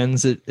close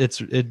friends.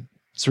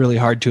 It's really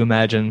hard to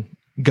imagine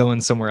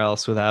going somewhere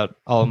else without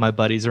all of my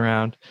buddies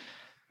around.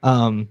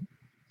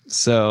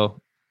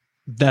 So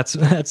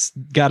that's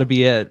got to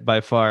be it by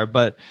far.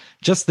 But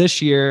just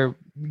this year,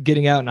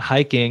 getting out and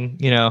hiking,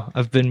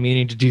 I've been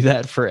meaning to do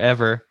that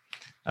forever.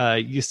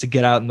 Used to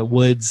get out in the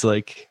woods,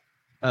 like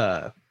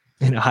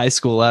in high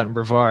school out in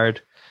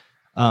Brevard,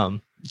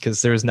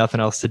 because there was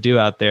nothing else to do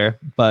out there.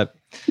 But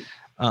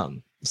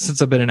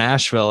since I've been in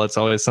Asheville, it's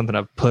always something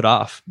I've put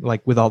off,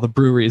 like with all the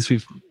breweries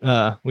we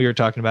were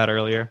talking about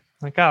earlier.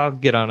 Like, I'll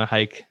get on a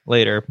hike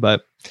later,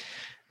 but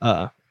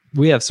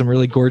we have some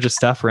really gorgeous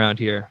stuff around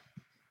here.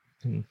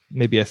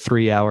 Maybe a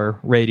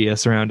 3-hour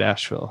radius around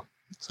Asheville.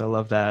 So I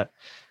love that.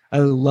 I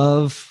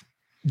love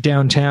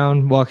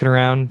downtown, walking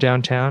around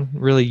downtown,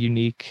 really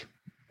unique,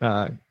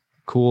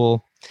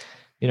 cool,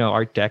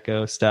 Art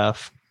Deco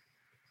stuff.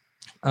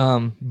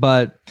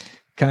 But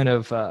kind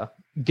of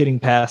getting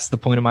past the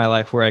point of my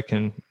life where I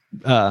can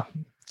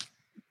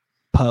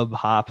pub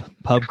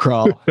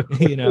crawl,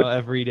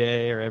 every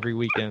day or every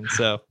weekend.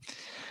 So,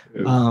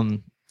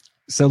 and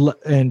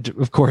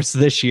of course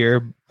this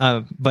year,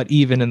 but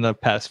even in the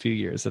past few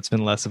years, that's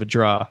been less of a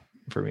draw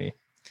for me.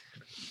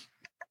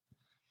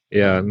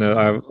 Yeah,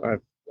 no,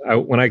 I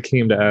when I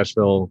came to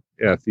Asheville,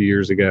 a few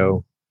years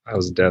ago, I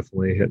was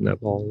definitely hitting up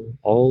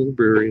all the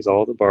breweries,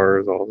 all the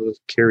bars, all the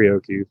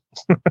karaoke.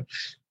 I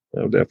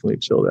definitely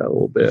chilled out a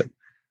little bit.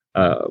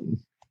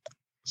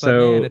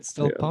 So man, it's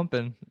still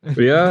pumping.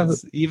 Yeah,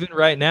 even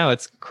right now,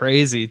 it's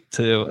crazy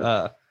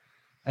to.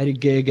 I had a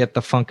gig at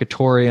the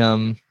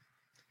Funkatorium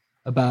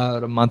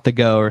about a month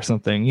ago or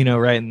something.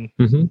 Right in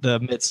the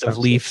midst of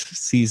leaf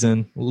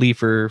season,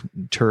 leafer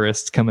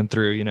tourists coming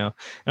through. And I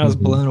was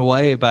blown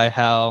away by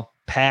how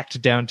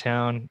packed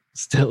downtown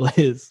still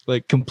is,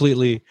 like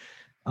completely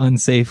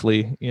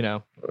unsafely. Yeah,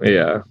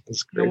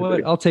 that's crazy. You know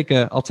what? I'll take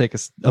a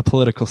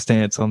political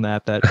stance on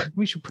that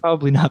we should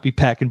probably not be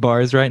packing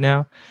bars right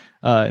now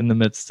in the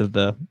midst of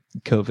the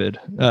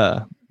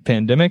COVID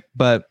pandemic.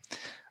 But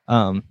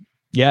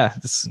yeah,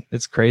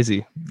 it's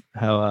crazy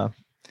how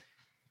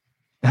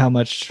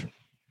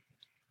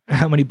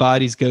many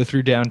bodies go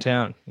through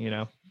downtown,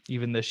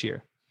 even this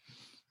year.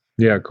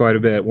 Yeah, quite a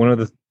bit. One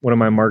of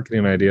my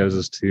marketing ideas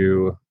is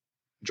to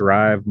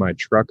drive my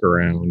truck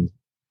around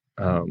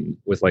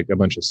with like a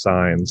bunch of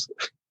signs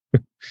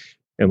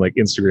and like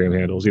Instagram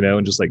handles,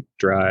 and just like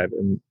drive,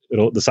 and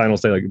the sign will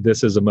say like,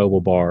 "This is a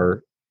mobile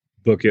bar,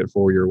 book it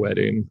for your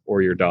wedding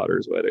or your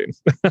daughter's wedding,"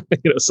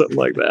 something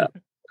like that.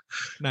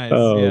 Nice.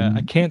 Yeah,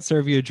 I can't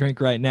serve you a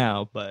drink right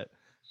now, but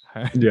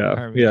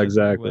yeah,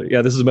 exactly.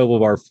 Yeah, this is a mobile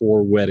bar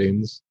for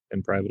weddings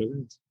and private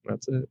events.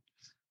 That's it.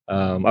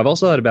 I've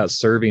also thought about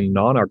serving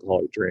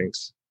non-alcoholic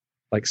drinks,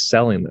 like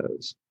selling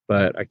those,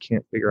 but I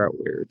can't figure out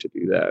where to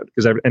do that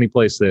because any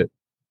place that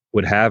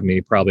would have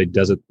me probably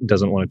doesn't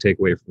want to take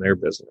away from their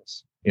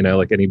business.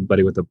 Like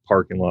anybody with a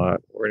parking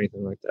lot or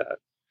anything like that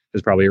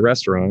is probably a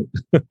restaurant.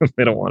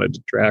 They don't want to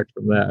detract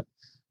from that,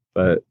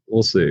 but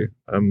we'll see.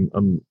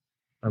 I'm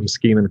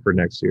scheming for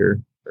next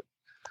year.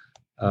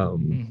 So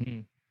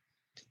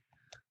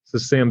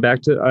Sam, I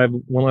have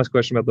one last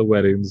question about the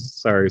weddings.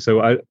 Sorry. So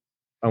I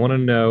want to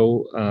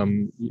know,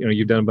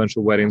 you've done a bunch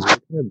of weddings.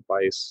 What kind of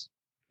advice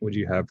would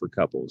you have for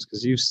couples?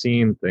 Because you've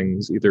seen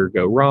things either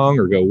go wrong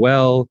or go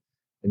well,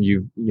 and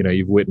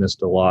you've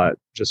witnessed a lot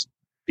just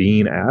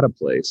being at a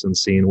place and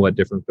seeing what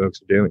different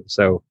folks are doing.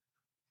 So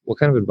what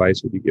kind of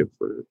advice would you give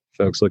for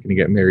folks looking to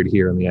get married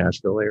here in the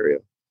Asheville area?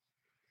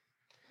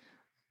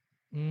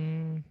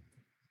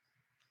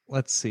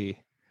 Let's see.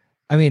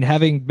 I mean,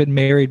 having been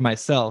married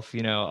myself,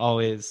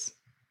 always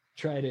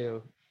try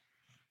to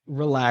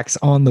relax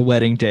on the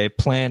wedding day,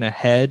 plan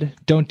ahead.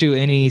 Don't do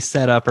any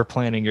setup or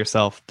planning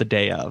yourself the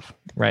day of,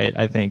 right?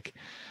 I think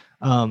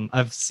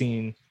I've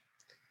seen,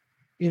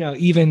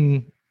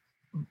 even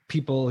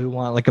people who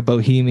want like a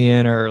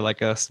bohemian or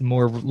like a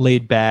more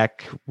laid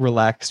back,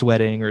 relaxed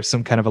wedding or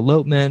some kind of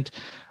elopement,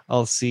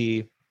 I'll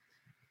see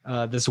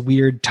this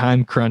weird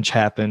time crunch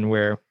happen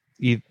where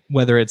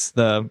whether it's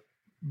the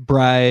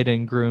bride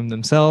and groom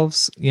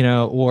themselves,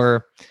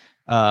 or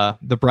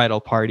the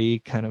bridal party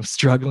kind of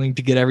struggling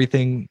to get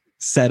everything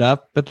set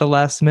up at the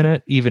last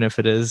minute, even if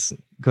it is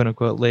quote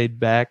unquote laid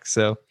back.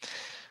 So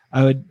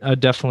I would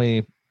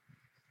definitely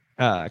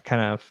kind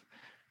of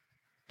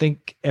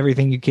think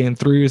everything you can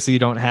through so you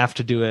don't have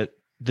to do it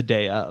the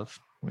day of,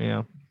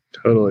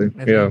 Totally.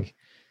 Yeah.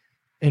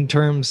 In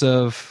terms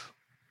of,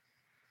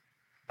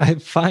 I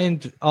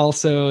find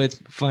also it's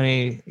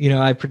funny,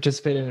 I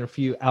participated in a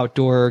few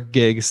outdoor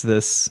gigs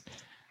this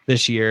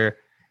year,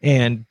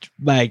 and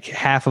like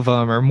half of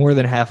them or more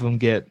than half of them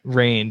get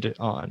rained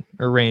on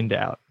or rained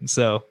out.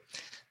 So,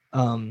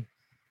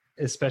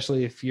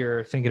 especially if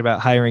you're thinking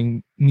about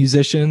hiring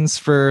musicians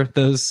for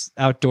those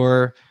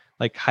outdoor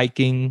like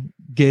hiking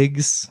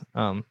gigs,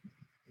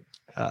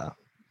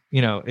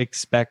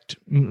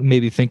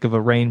 maybe think of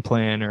a rain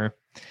plan or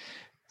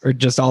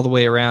just all the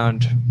way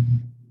around.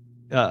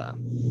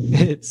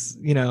 It's,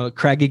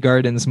 Craggy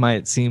Gardens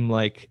might seem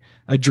like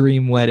a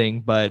dream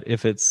wedding, but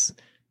if it's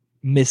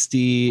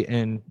misty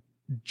and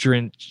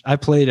drenched, I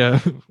played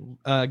a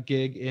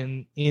gig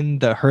in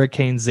the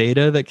Hurricane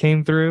Zeta that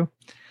came through,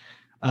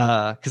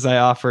 because I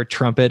offer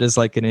trumpet as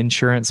like an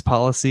insurance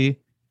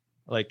policy.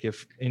 Like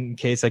if in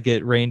case I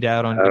get rained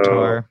out on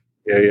guitar,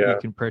 you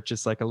can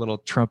purchase like a little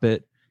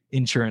trumpet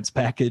insurance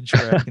package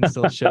where I can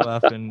still show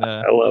up and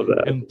I love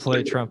that and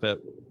play trumpet.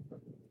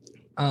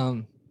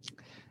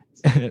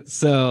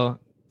 So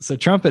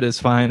trumpet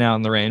is fine out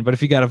in the rain, but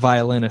if you got a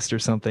violinist or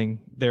something,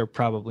 they're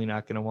probably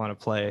not going to want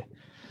to play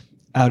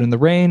out in the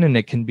rain, and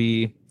it can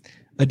be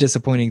a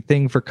disappointing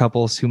thing for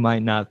couples who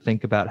might not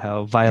think about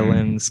how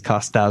violins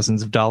cost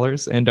thousands of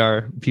dollars and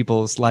are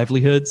people's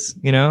livelihoods,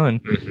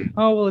 and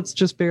oh well, it's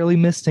just barely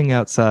misting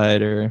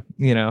outside, or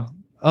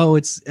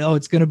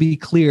it's going to be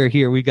clear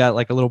here. We got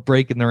like a little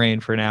break in the rain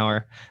for an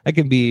hour. That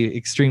can be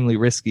extremely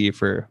risky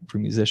for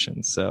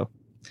musicians. So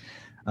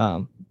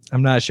I'm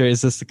not sure.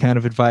 Is this the kind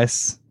of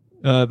advice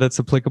that's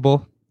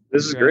applicable?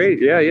 This is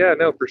great. Yeah,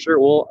 no, for sure.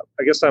 Well,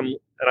 I guess I'm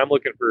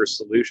looking for a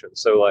solution.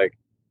 So like,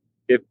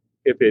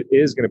 if it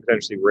is going to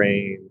potentially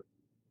rain,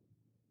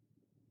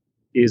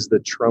 is the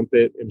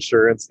trumpet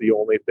insurance the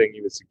only thing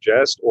you would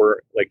suggest,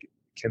 or like,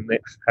 can they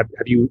have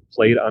you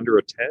played under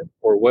a tent,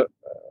 or what?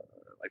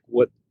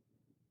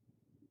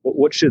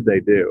 What should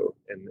they do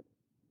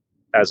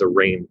as a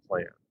rain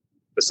plan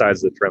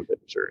besides the trumpet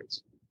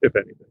insurance, if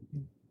anything?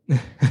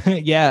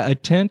 Yeah, a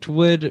tent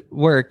would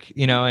work,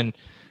 and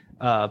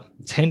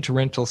tent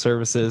rental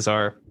services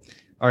are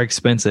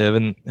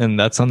expensive, and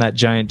that's on that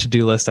giant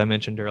to-do list I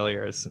mentioned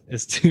earlier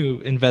is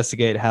to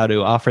investigate how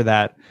to offer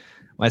that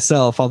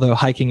myself. Although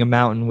hiking a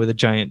mountain with a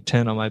giant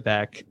tent on my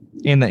back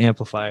and the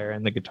amplifier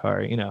and the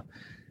guitar,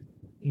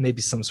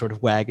 maybe some sort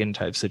of wagon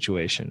type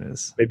situation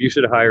is. Maybe you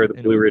should hire the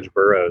Blue Ridge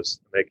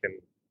Burros. They can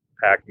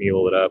pack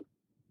mule it up.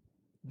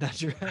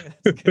 That's right.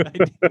 That's a good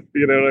idea.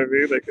 You know what I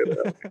mean? They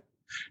could,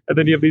 and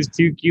then you have these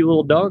two cute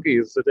little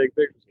donkeys to take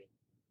pictures.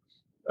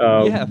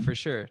 Yeah, for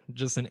sure.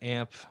 Just an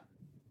amp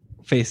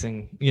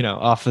facing,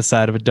 off the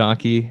side of a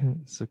donkey.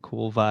 It's a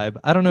cool vibe.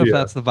 I don't know if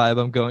that's the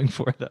vibe I'm going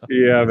for, though.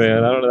 Yeah,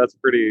 man. I don't know. That'd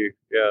be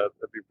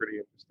pretty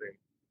interesting.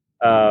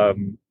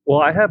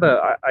 Well,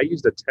 I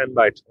used a 10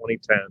 by 20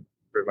 tent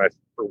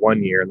for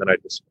 1 year, and then I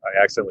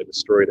accidentally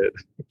destroyed it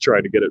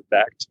trying to get it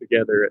back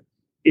together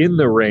in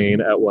the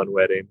rain at one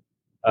wedding.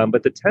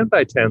 But the 10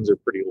 by 10s are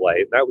pretty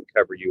light, and that would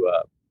cover you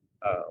up.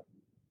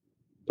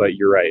 But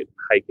you're right,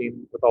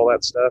 hiking with all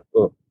that stuff,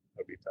 that'd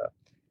be tough.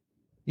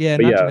 Yeah,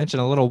 not to mention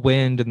a little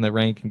wind and the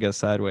rain can go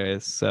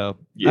sideways. So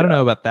I don't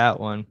know about that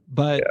one.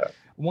 But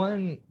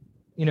one,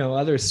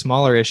 other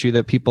smaller issue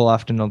that people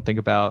often don't think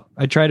about,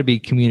 I try to be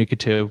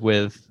communicative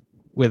with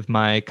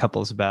my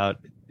couples about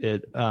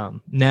it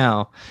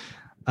now,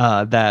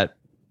 that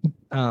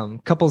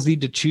couples need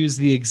to choose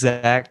the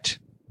exact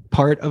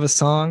part of a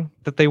song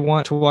that they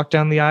want to walk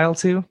down the aisle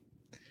to.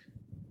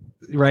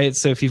 Right.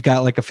 So if you've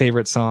got like a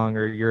favorite song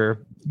or your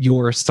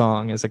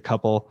song as a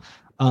couple,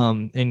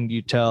 and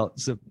you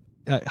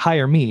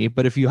hire me,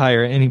 but if you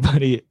hire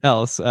anybody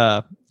else,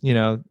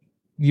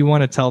 you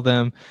want to tell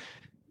them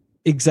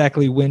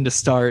exactly when to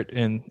start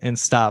and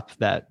stop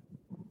that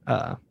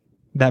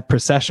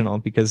processional,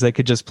 because they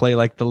could just play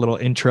like the little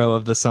intro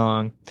of the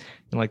song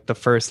and like the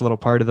first little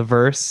part of the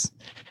verse.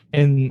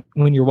 And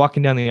when you're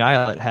walking down the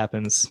aisle, it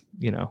happens,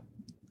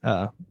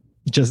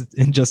 just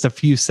in just a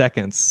few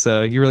seconds.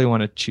 So you really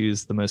want to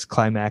choose the most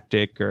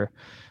climactic or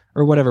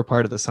whatever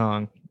part of the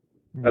song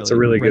that's a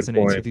really good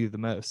point with you the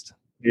most.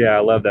 Yeah, I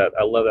love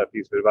that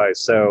piece of advice.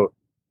 So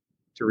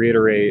to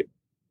reiterate,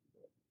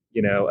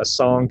 a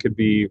song could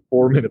be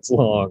 4 minutes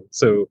long,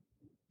 so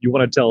you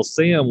want to tell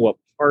Sam what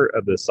part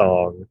of the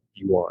song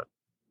you want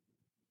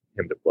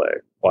him to play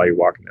while you're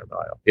walking down the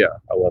aisle. Yeah,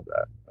 I love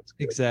that. That's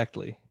good.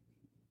 Exactly.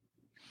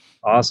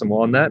 Awesome.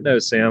 Well, on that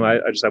note, Sam, I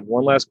just have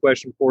one last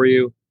question for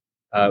you.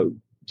 Do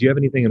you have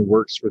anything in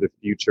works for the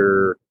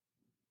future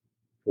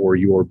for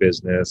your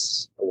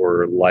business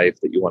or life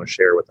that you want to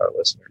share with our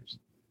listeners?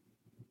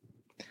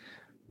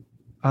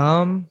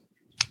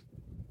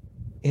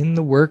 In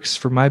the works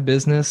for my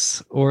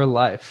business or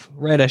life,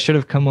 right? I should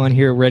have come on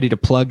here ready to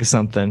plug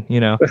something.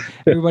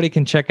 Everybody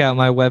can check out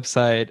my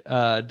website,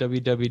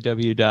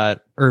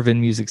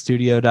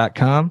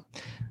 www.irvinmusicstudio.com,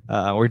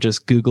 or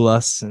just Google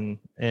us, and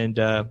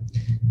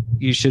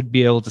you should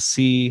be able to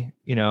see,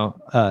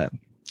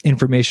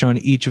 information on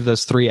each of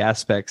those three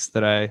aspects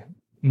that I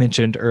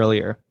mentioned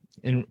earlier,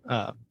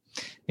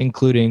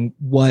 including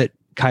what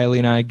Kylie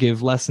and I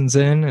give lessons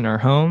in our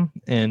home.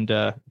 And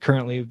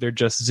currently they're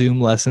just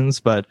Zoom lessons,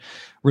 but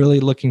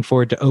really looking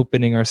forward to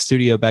opening our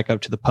studio back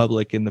up to the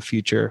public in the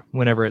future,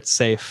 whenever it's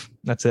safe.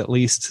 That's at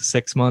least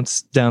 6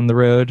 months down the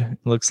road, it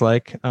looks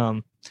like.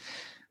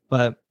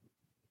 But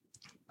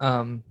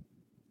having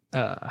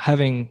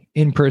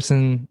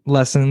in-person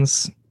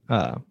lessons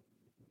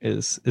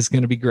is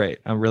going to be great.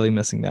 I'm really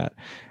missing that.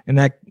 And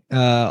that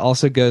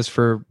also goes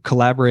for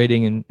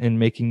collaborating and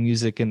making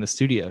music in the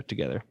studio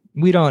together.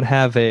 We don't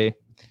have I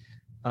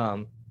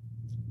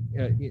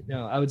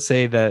would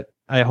say that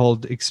I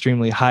hold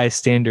extremely high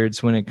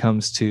standards when it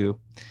comes to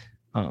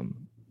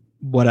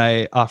what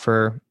I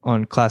offer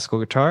on classical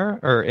guitar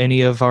or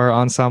any of our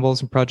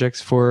ensembles and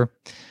projects for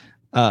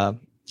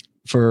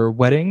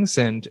weddings,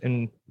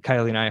 and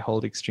Kylie and I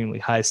hold extremely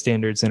high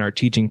standards in our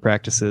teaching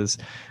practices.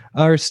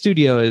 Our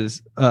studio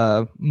is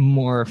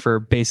more for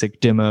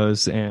basic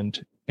demos and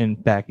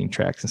backing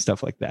tracks and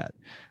stuff like that.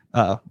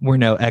 We're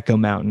no Echo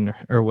Mountain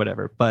or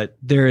whatever, but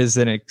there is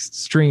an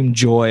extreme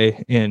joy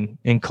in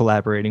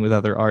collaborating with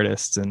other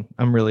artists, and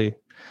I'm really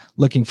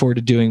looking forward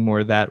to doing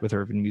more of that with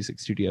Irvin Music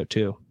Studio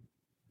too.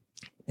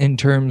 In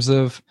terms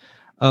of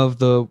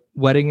the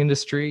wedding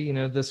industry,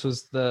 this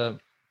was the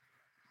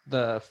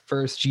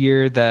first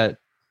year that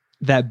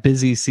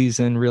busy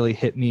season really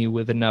hit me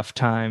with enough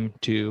time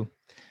to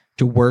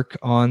work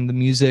on the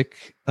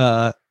music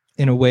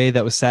in a way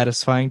that was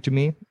satisfying to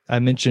me. I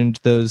mentioned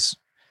those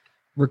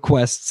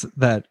requests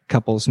that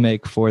couples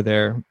make for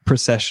their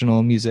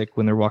processional music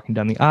when they're walking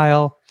down the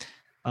aisle,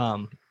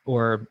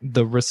 or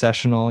the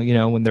recessional,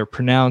 when they're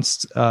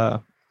pronounced.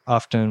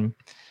 Often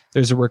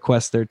there's a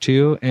request there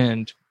too.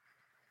 And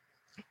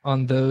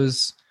on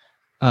those,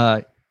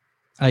 I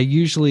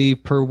usually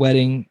per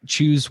wedding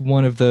choose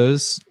one of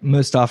those,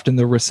 most often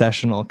the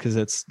recessional, because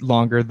it's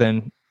longer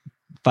than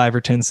 5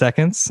 or 10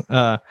 seconds,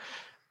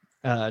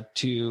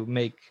 to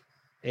make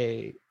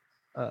a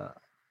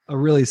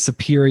really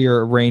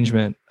superior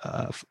arrangement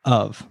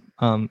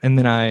and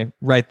then I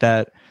write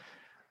that,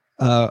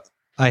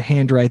 I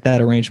handwrite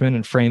that arrangement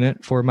and frame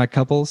it for my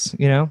couples,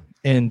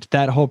 and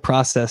that whole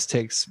process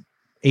takes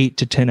 8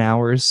 to 10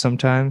 hours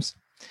sometimes.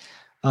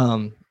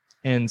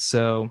 And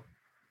so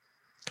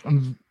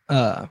I'm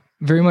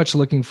very much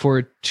looking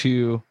forward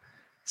to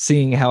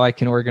seeing how I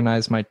can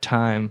organize my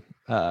time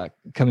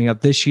coming up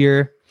this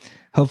year.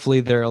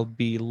 Hopefully there'll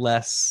be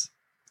less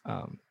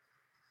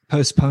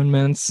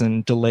postponements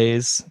and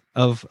delays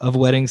of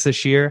weddings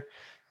this year,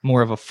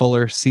 more of a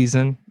fuller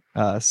season.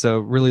 So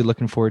really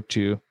looking forward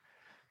to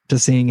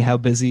seeing how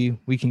busy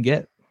we can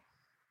get.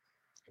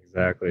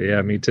 Exactly.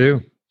 Yeah, me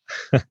too.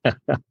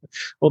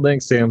 Well,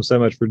 thanks, Sam, so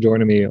much for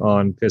joining me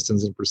on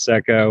Pistons and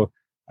Prosecco.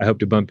 I hope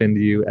to bump into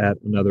you at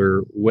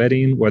another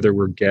wedding, whether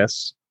we're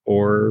guests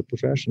or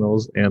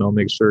professionals, and I'll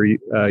make sure you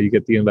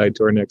get the invite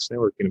to our next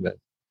networking event.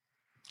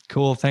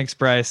 Cool. Thanks,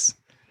 Bryce.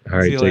 All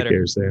right. Take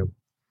care, Sam.